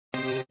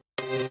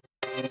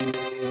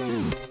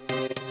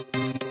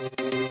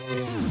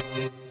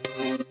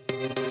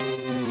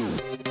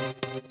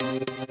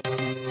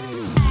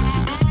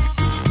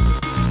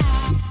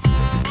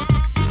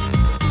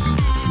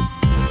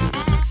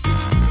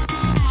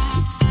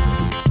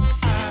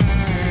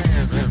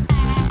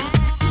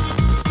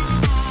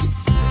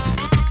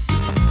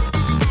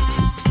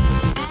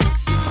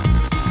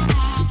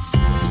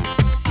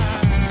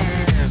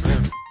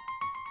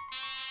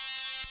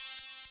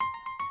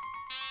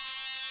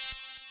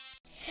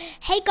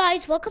Hey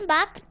guys, welcome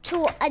back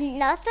to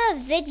another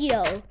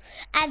video.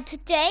 And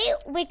today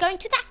we're going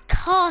to that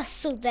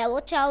castle there,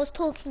 which I was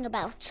talking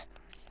about.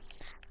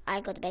 I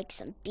gotta make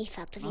some beef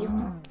out of you.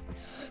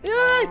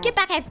 Get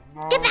back here!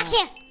 Get back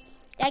here!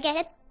 Did I get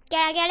it? Did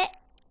I get it?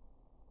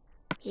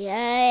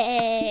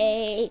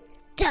 Yay!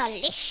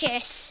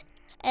 Delicious!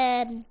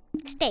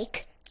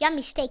 Steak.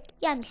 Yummy steak.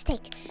 Yummy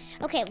steak.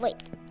 Okay, wait.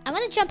 I'm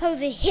gonna jump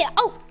over here.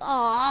 Oh!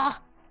 Aww.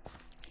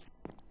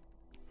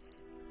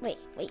 Wait.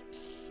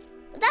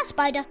 That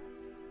spider.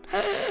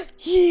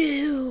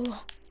 You.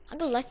 I'm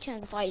gonna let you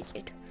invite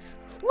it.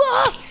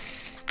 Whoa!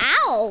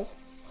 Ow!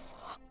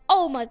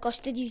 Oh my gosh,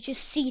 did you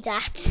just see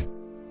that?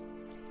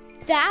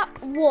 That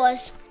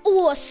was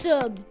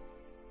awesome.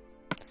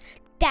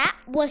 That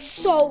was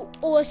so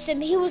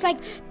awesome. He was like,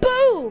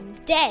 boom,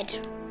 dead.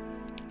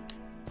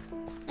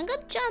 I'm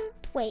gonna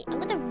jump. Wait, I'm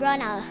gonna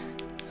run out.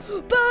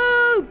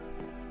 Boom!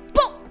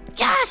 Boom!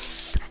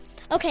 Yes!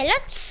 Okay,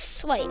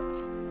 let's wait.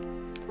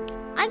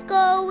 I'm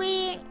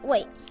going.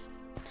 Wait.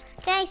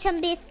 Can I have some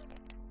beef?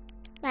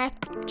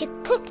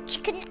 Cooked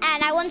chicken,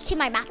 and I want to see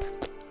my map.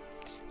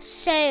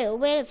 So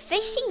we're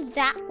facing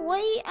that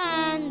way,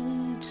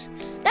 and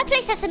that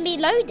place hasn't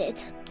been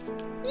loaded.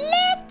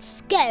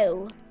 Let's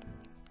go.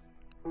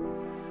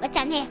 What's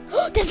down here?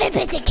 The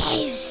Forbidden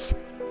Caves.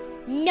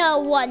 No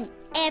one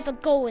ever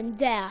going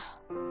there.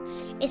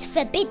 It's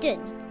forbidden.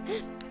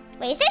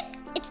 Wait, is it?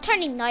 It's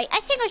turning night.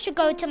 I think I should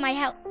go to my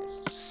house,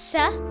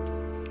 sir.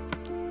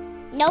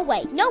 No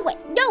way.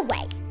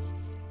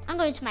 I'm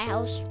going to my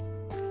house.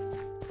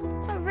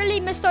 I really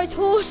miss those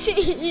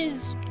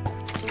horses.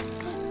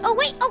 Oh,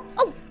 wait.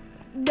 Oh.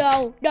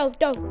 No.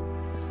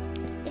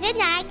 Is it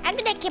nice? I'm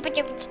gonna keep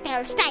it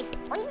still tight.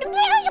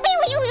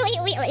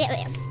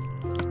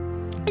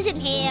 Is it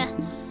here?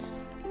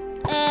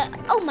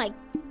 Oh my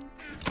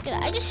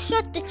God, I just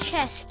shot the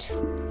chest.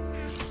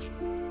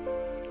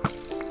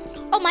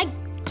 Oh my,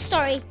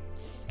 sorry.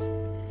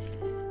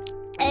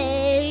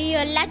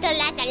 Letter,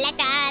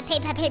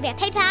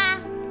 paper.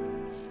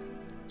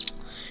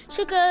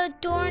 Sugar,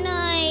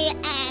 doorknife,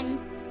 and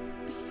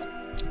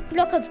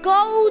block of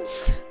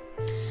golds,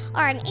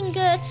 iron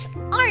ingots,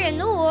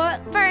 iron ore,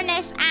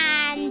 furnace,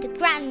 and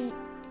granite.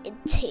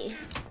 Is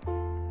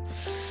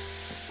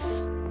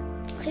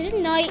it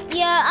night?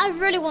 Yeah, I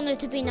really want it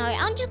to be night.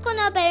 I'm just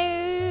gonna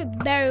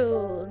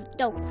bow.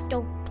 Don't.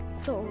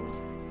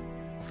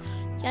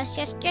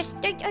 Just.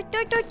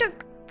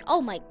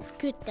 Oh my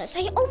goodness!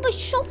 I almost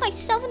shot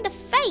myself in the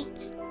face.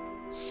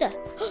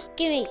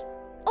 Give me.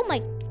 Oh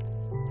my.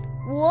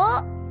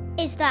 What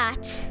is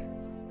that?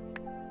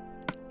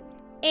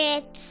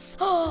 It's.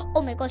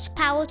 Oh my gosh!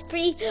 Power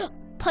 3,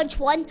 punch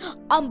 1.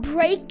 I'm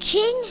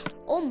breaking.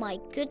 Oh my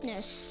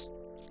goodness.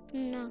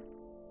 No.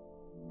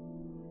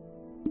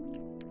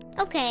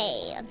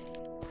 Okay.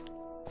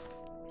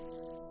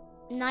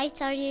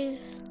 Knight, are you?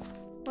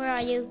 Where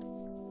are you?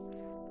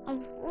 I'm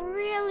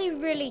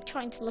really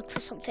trying to look for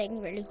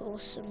something really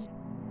awesome.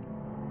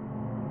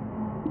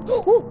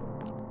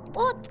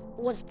 What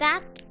was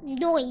that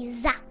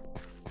noise?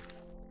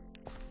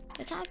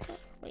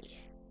 Wait.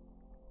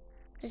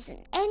 There's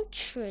an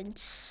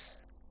entrance.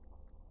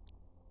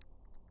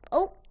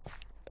 Oh,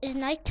 is it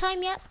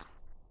nighttime yet?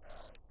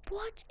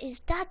 What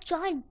is that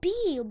giant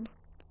beam?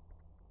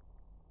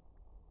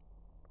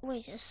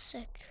 Wait a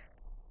sec.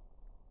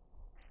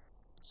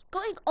 It's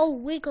going all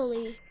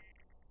wiggly.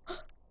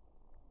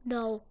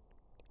 No,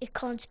 it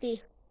can't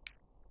be.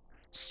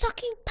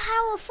 Sucking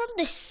power from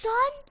the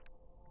sun?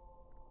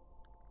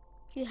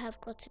 You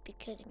have got to be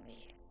kidding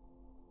me.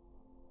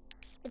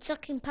 It's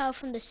sucking power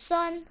from the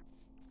sun.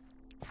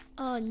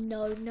 Oh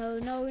no.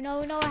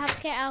 I have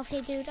to get out of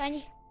here, dude. I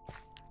need...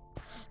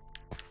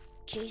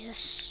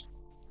 Jesus.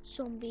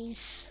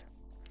 Zombies.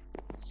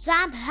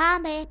 What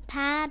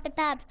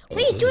are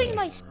you doing in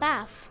my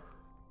spaff?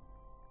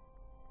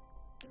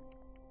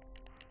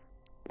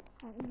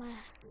 Oh my.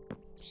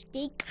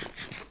 Steak.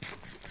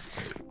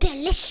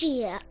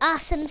 Delicious.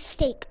 Awesome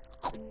steak.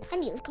 Oh, I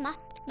need to look at my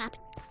map.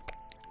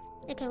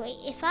 Okay, wait.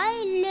 If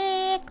I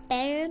look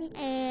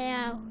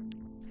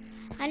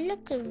and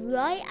look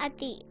right at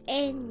the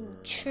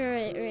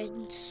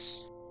entrance.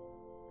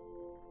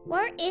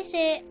 Where is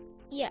it?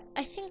 Yeah,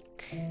 I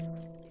think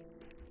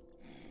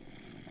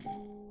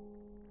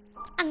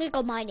I'm gonna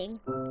go mining.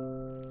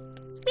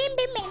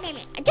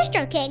 Just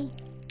joking.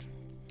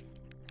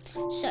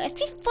 So if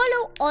you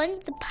follow on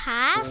the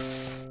path,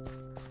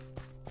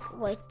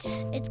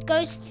 wait, it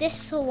goes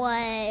this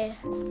way.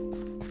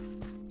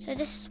 So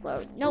this is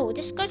where, no,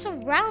 this goes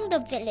around the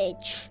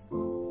village.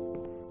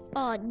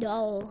 Oh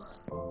no.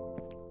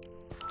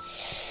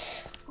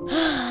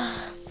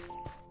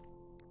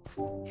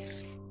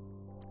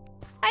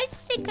 I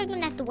think I'm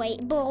gonna have to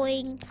wait.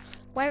 Boing.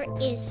 Where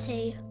is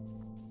he?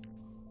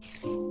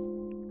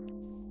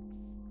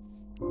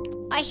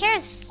 I hear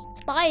a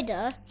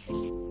spider.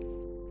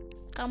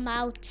 Come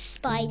out,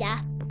 spider,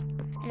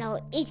 and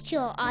I'll eat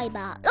your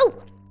eyeball. Oh!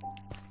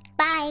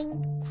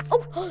 Bang!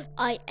 Oh,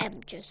 I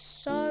am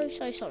just so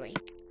sorry.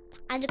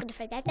 I'm just gonna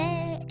throw that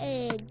there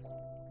and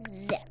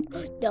there.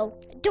 No,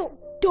 don't.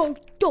 do.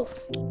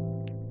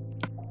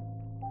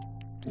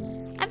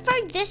 I'm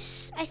throwing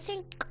this, I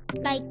think,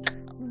 like,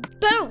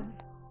 boom.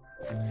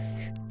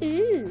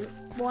 Ooh,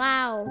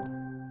 wow.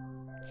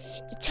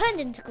 It turned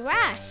into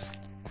grass.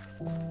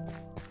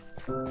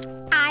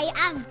 I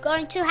am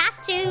going to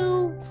have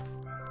to.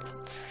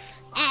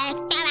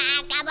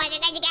 Come on,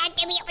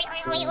 get me up here.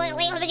 I want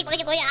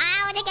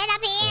to get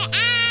up here.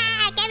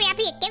 Get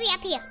me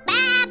up here.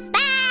 Ba,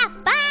 ba,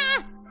 ba.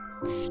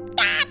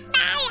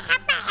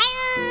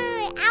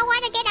 I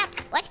want to get up.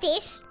 What's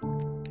this?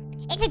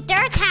 It's a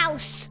dirt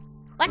house.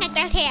 What's a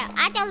dirt here?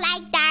 I don't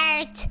like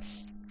dirt.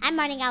 I'm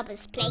running out of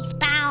this place.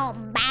 Bow,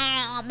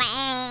 bow,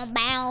 bow,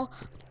 bow.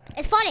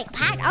 It's falling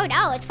apart. Oh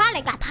no, it's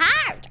falling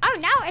apart. Oh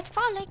no, it's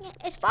falling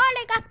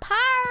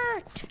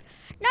apart.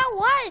 No,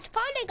 what? It's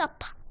falling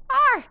apart.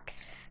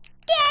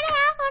 Get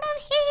out of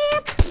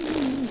here.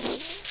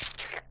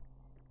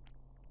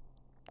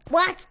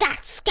 What's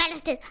that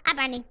skeleton? I'm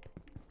running.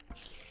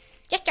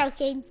 Just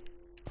joking.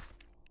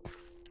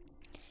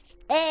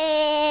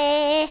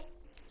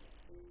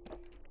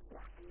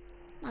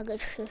 My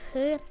good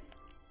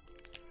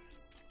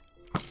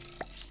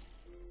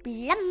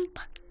Lump.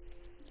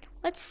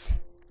 What's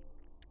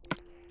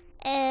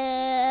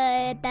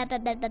where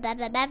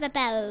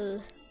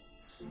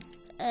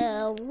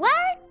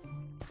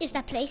is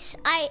that place?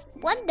 I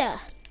wonder.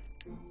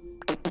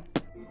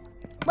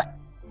 What?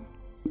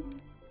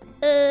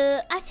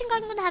 I think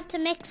I'm gonna have to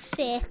mix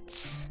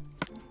it.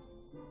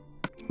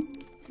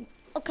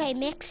 Okay,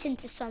 mix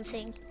into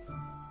something.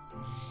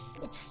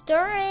 It's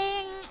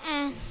stirring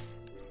and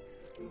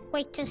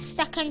wait a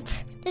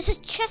second. There's a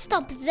chest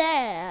up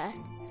there.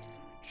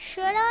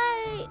 Should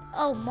I?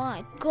 Oh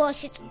my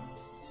gosh,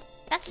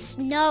 that's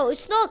snow.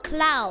 It's not a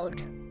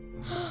cloud.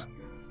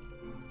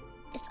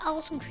 If I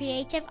wasn't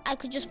creative, I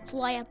could just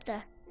fly up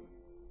there.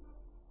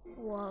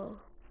 Whoa.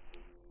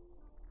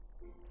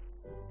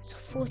 There's a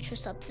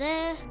fortress up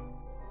there.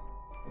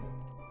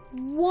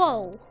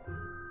 Whoa.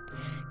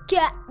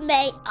 Get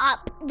me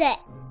up there.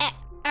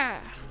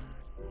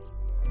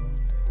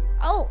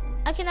 Oh,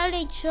 I can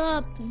only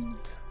jump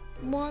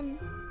one.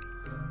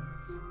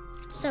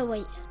 So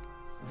wait.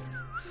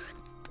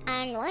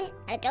 And 1, 2,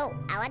 1, 2, 3.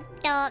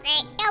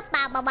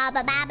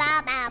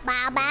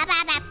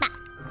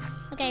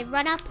 Okay,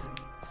 run up.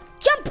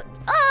 Jump!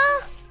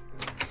 Oh!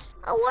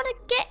 I want to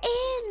get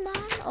in,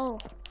 man. Oh,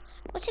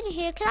 what's in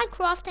here? Can I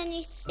craft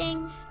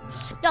anything?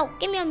 No,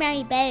 give me a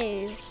merry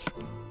bow.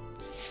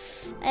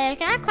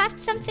 Can I craft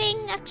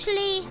something,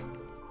 actually?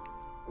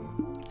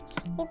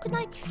 What can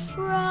I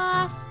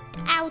craft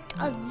out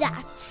of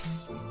that?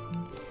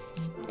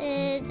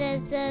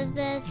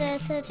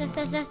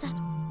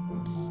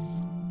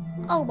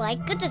 Oh my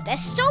goodness,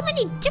 there's so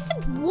many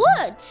different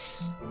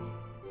woods.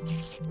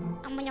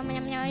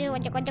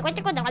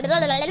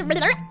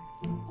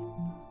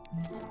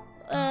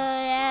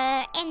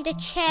 In the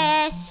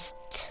chest,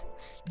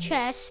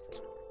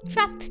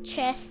 trapped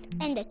chest,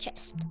 in the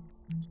chest.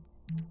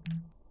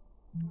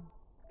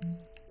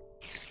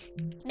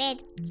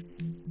 Bed.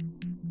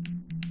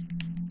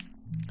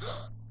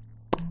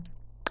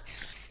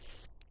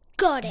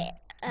 Got it.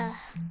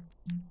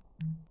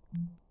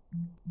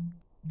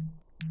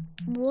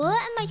 What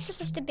am I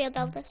supposed to build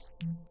all this?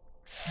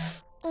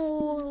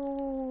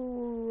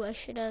 Oh, I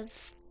should have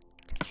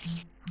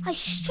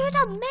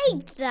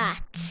made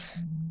that.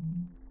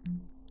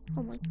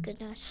 Oh my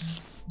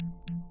goodness.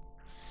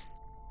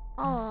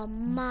 Oh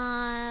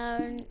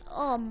man.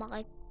 Oh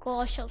my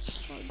gosh, I'm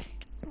so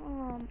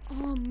dumb.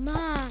 Oh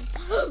man.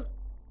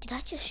 Did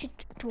I just shoot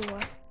the door?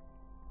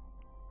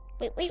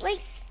 Wait.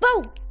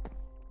 Boom!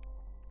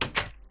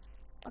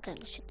 Okay,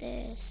 let's shoot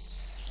this.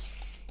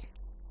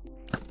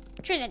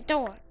 Through the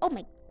door. Oh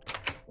my.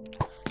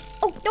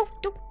 Oh, don't.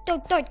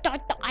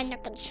 I'm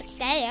not gonna shoot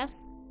there.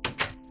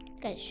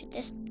 Gonna shoot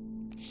this.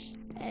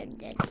 And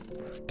then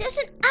there's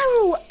an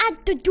arrow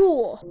at the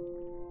door.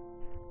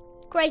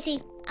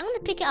 Crazy. I'm gonna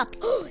pick it up.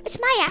 Oh, it's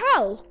my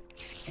arrow.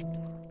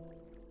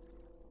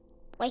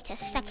 Wait a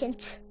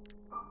second.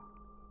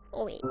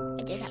 Oh wait,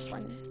 I did have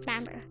one.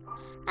 Remember,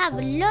 I have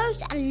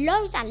loads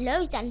and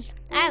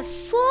I have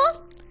 4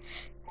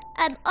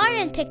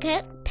 iron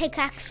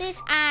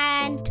pickaxes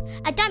and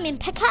a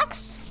diamond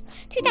pickaxe,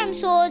 2 diamond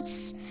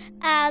swords,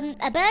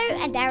 a bow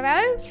and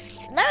arrow,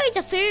 loads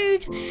of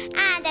food,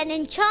 and an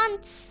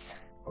enchant,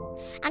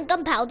 and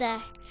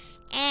gunpowder,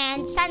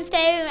 and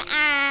sandstone,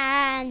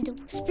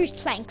 and spruce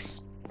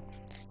planks.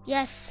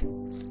 Yes.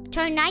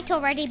 Turn night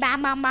already.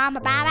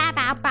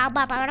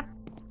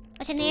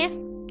 What's in here?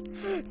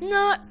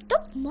 No,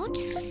 the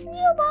monsters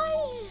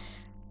nearby.